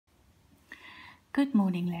Good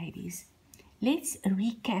morning, ladies. Let's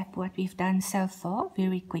recap what we've done so far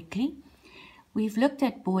very quickly. We've looked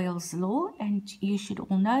at Boyle's law, and you should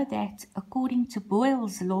all know that according to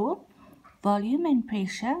Boyle's law, volume and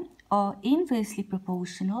pressure are inversely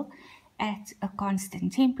proportional at a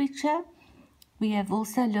constant temperature. We have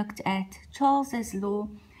also looked at Charles's law,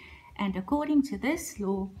 and according to this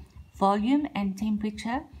law, volume and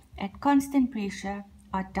temperature at constant pressure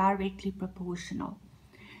are directly proportional.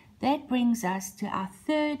 That brings us to our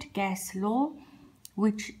third gas law,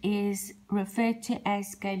 which is referred to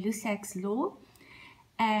as Gay-Lussac's law.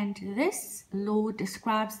 And this law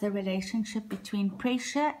describes the relationship between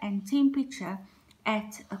pressure and temperature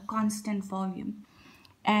at a constant volume.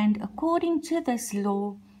 And according to this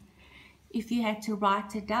law, if you had to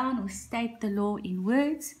write it down or state the law in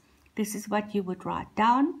words, this is what you would write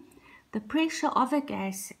down. The pressure of a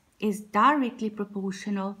gas is directly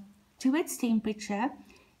proportional to its temperature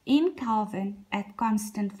in Kelvin at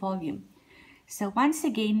constant volume. So once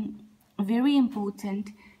again, very important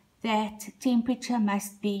that temperature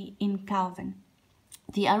must be in Kelvin.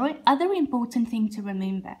 The other important thing to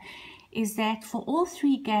remember is that for all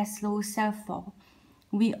three gas laws so far,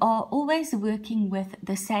 we are always working with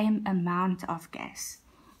the same amount of gas.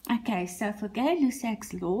 Okay, so for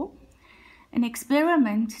Gay-Lussac's law, an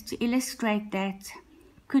experiment to illustrate that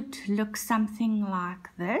could look something like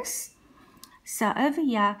this. So over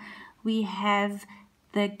here we have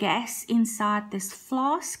the gas inside this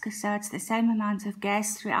flask, so it's the same amount of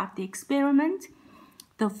gas throughout the experiment.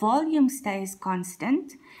 The volume stays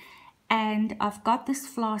constant, and I've got this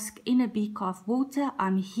flask in a beaker of water.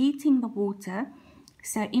 I'm heating the water,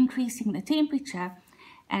 so increasing the temperature,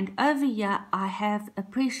 and over here I have a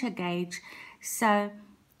pressure gauge. So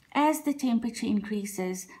as the temperature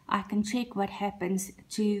increases, I can check what happens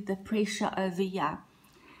to the pressure over here.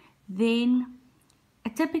 Then a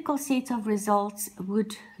typical set of results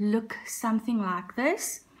would look something like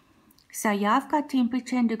this. So here I've got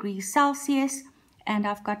temperature in degrees Celsius and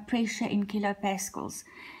I've got pressure in kilopascals.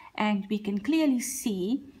 And we can clearly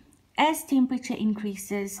see as temperature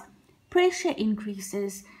increases, pressure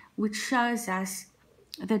increases, which shows us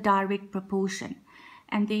the direct proportion.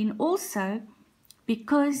 And then also,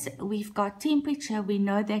 because we've got temperature, we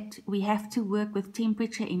know that we have to work with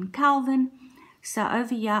temperature in Kelvin. So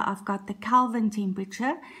over here, I've got the Kelvin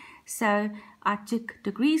temperature. So I took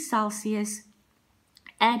degrees Celsius,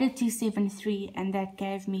 added 273, and that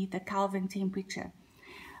gave me the Kelvin temperature.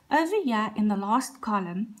 Over here in the last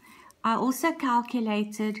column, I also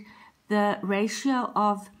calculated the ratio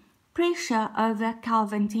of pressure over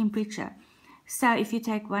Kelvin temperature. So if you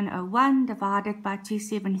take 101 divided by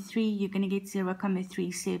 273, you're going to get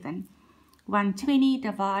 0.37. 120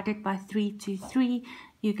 divided by 323,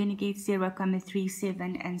 you're going to get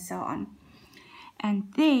 0.37, and so on.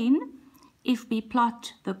 And then if we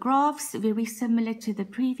plot the graphs, very similar to the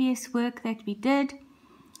previous work that we did.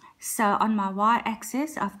 So on my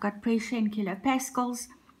y-axis, I've got pressure in kilopascals.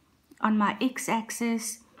 On my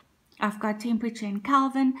x-axis, I've got temperature in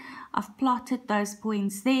Kelvin. I've plotted those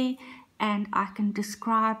points there, and I can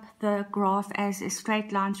describe the graph as a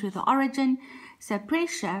straight line through the origin. So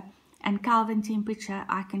pressure and Kelvin temperature,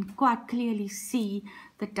 I can quite clearly see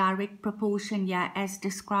the direct proportion here as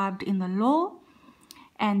described in the law.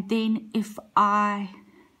 And then if I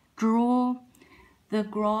draw the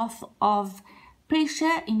graph of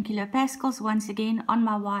pressure in kilopascals, once again on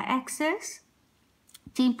my y-axis,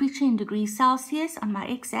 temperature in degrees Celsius on my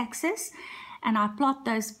x-axis, and I plot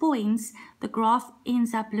those points, the graph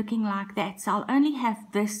ends up looking like that. So I'll only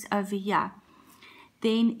have this over here.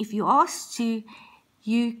 Then if you asked to,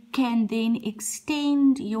 you can then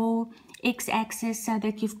extend your x-axis so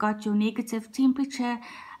that you've got your negative temperature,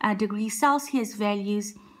 degrees Celsius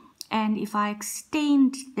values. And if I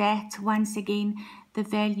extend that, once again, the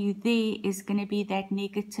value there is going to be that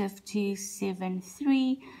negative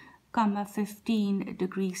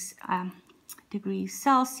 273,15 degrees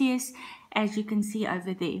Celsius, as you can see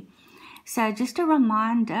over there. So just a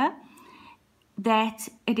reminder that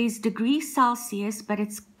it is degrees Celsius, but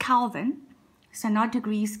it's Kelvin. So not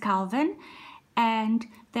degrees Kelvin, and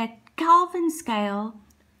that Kelvin scale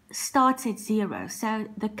starts at 0. So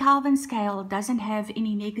the Kelvin scale doesn't have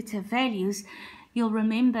any negative values. You'll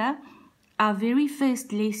remember our very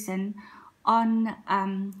first lesson on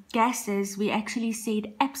gases, we actually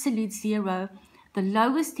said absolute 0. The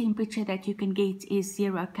lowest temperature that you can get is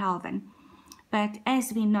 0 Kelvin. But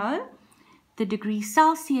as we know, the degrees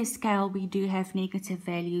Celsius scale, we do have negative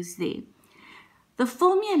values there. The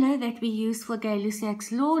formula that we use for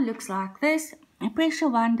Gay-Lussac's law looks like this. Pressure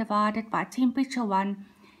 1 divided by temperature 1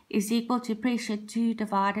 is equal to pressure 2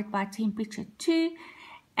 divided by temperature 2.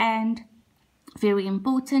 And Very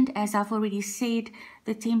important, as I've already said,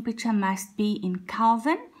 the temperature must be in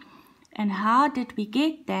Kelvin. And how did we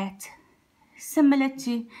get that? Similar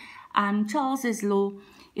to Charles's law.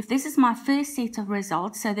 If this is my first set of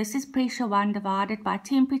results, so this is pressure 1 divided by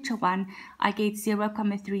temperature 1, I get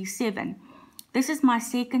 0.37. This is my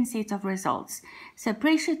second set of results. So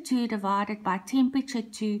pressure 2 divided by temperature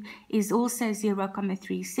 2 is also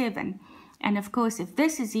 0.37. And of course, if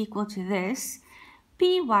this is equal to this,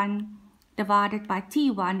 P1 divided by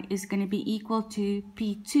T1 is going to be equal to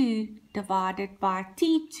P2 divided by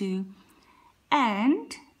T2.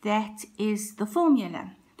 And that is the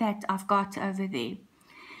formula that I've got over there.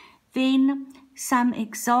 Then some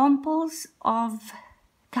examples of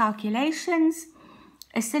calculations.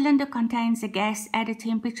 A cylinder contains a gas at a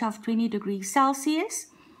temperature of 20 degrees Celsius.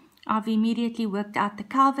 I've immediately worked out the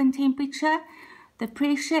Kelvin temperature. The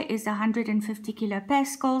pressure is 150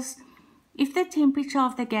 kilopascals. If the temperature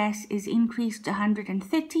of the gas is increased to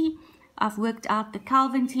 130, I've worked out the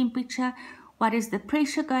Kelvin temperature. What is the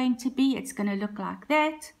pressure going to be? It's going to look like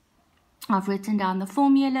that. I've written down the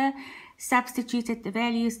formula, substituted the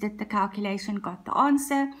values, did the calculation, got the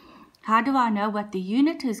answer. How do I know what the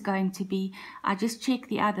unit is going to be? I just check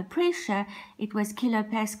the other pressure. It was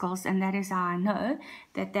kilopascals, and that is how I know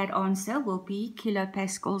that that answer will be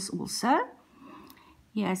kilopascals also.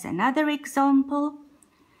 Here's another example.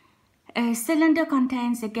 A cylinder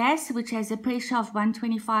contains a gas which has a pressure of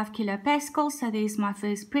 125 kilopascals. So there's my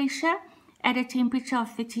first pressure at a temperature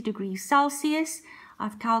of 30 degrees Celsius.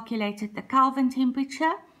 I've calculated the Kelvin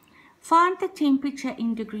temperature. Find the temperature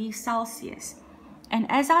in degrees Celsius. And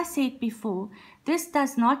as I said before, this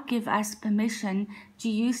does not give us permission to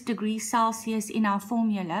use degrees Celsius in our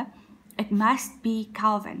formula. It must be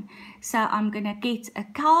Kelvin. So I'm going to get a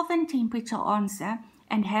Kelvin temperature answer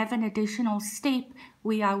and have an additional step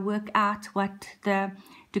where I work out what the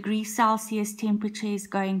degrees Celsius temperature is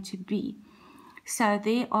going to be. So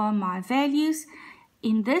there are my values.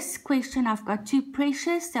 In this question, I've got two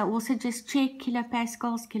pressures. So also just check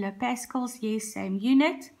kilopascals, kilopascals, yes, same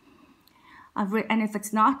unit. And if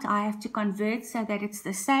it's not, I have to convert so that it's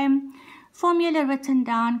the same. Formula written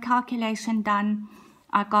down, calculation done.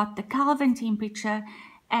 I got the Kelvin temperature.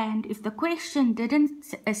 And if the question didn't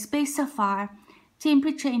specify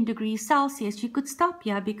temperature in degrees Celsius, you could stop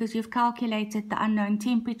here because you've calculated the unknown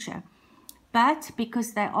temperature. But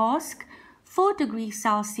because they ask 4 degrees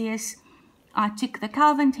Celsius, I took the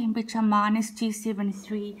Kelvin temperature minus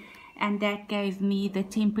 273, and that gave me the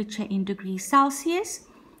temperature in degrees Celsius.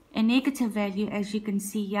 A negative value, as you can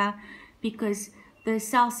see here, because the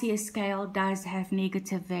Celsius scale does have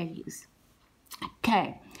negative values.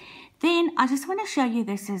 Okay, then I just want to show you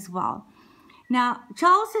this as well. Now,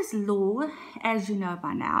 Charles's law, as you know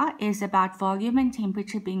by now, is about volume and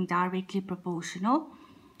temperature being directly proportional.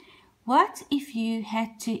 What if you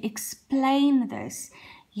had to explain this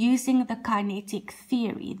using the kinetic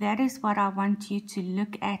theory? That is what I want you to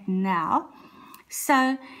look at now.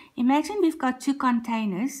 So imagine we've got two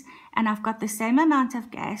containers and I've got the same amount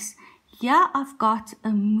of gas. Here I've got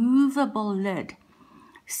a movable lid.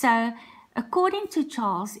 So according to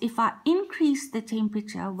Charles, if I increase the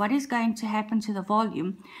temperature, what is going to happen to the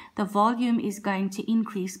volume? The volume is going to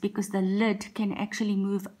increase because the lid can actually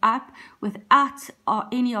move up without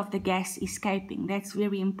any of the gas escaping. That's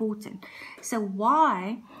very important. So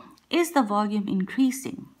why is the volume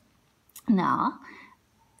increasing? Now,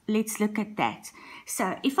 let's look at that.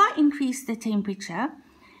 So if I increase the temperature,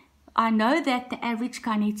 I know that the average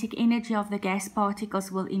kinetic energy of the gas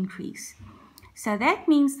particles will increase. So that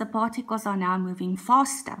means the particles are now moving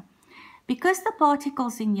faster. Because the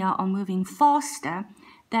particles in here are moving faster,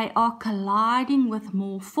 they are colliding with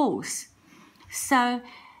more force. So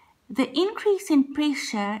the increase in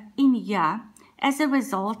pressure in here as a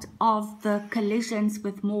result of the collisions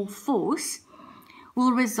with more force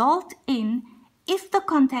will result in, if the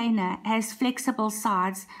container has flexible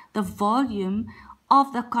sides, the volume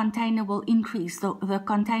of the container will increase, the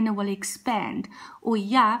container will expand, or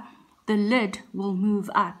the lid will move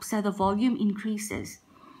up, so the volume increases.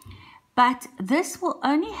 But this will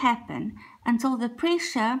only happen until the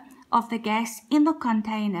pressure of the gas in the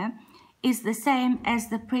container is the same as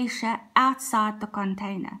the pressure outside the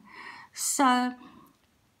container. So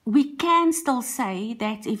we can still say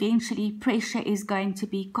that eventually pressure is going to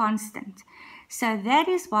be constant. So that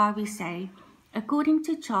is why we say, according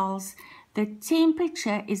to Charles, the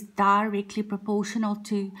temperature is directly proportional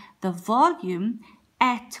to the volume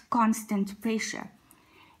at constant pressure.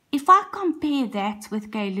 If I compare that with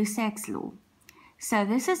Gay-Lussac's law, so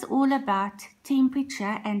this is all about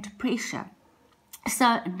temperature and pressure.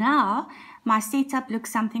 So now my setup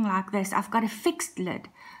looks something like this. I've got a fixed lid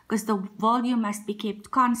because the volume must be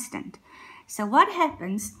kept constant. So what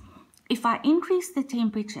happens if I increase the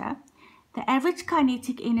temperature? The average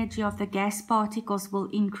kinetic energy of the gas particles will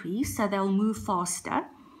increase, so they'll move faster.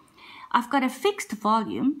 I've got a fixed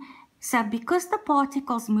volume, so because the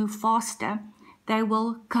particles move faster, they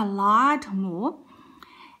will collide more.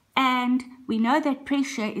 And we know that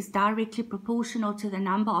pressure is directly proportional to the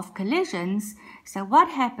number of collisions. So what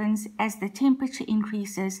happens as the temperature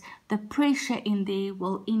increases, the pressure in there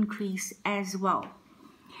will increase as well.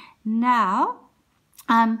 Now,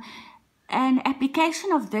 an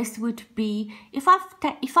application of this would be if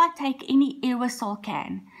I take any aerosol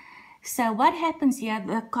can. So what happens here,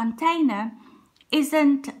 the container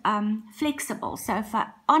isn't flexible. So if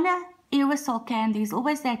on an aerosol can, there's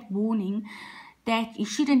always that warning that you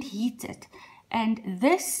shouldn't heat it. And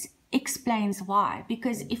this explains why.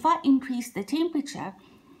 Because if I increase the temperature,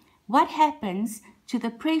 what happens to the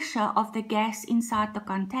pressure of the gas inside the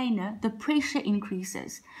container? The pressure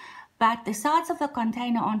increases. But the sides of the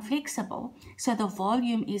container aren't flexible, so the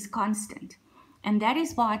volume is constant. And that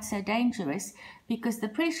is why it's so dangerous, because the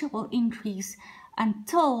pressure will increase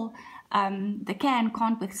until the can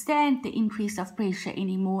can't withstand the increase of pressure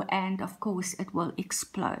anymore, and of course it will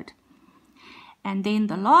explode. And then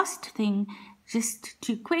the last thing, just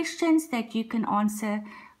 2 questions that you can answer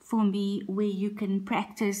for me where you can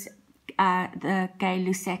practice the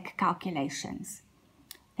Gay-Lussac calculations.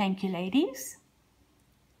 Thank you, ladies.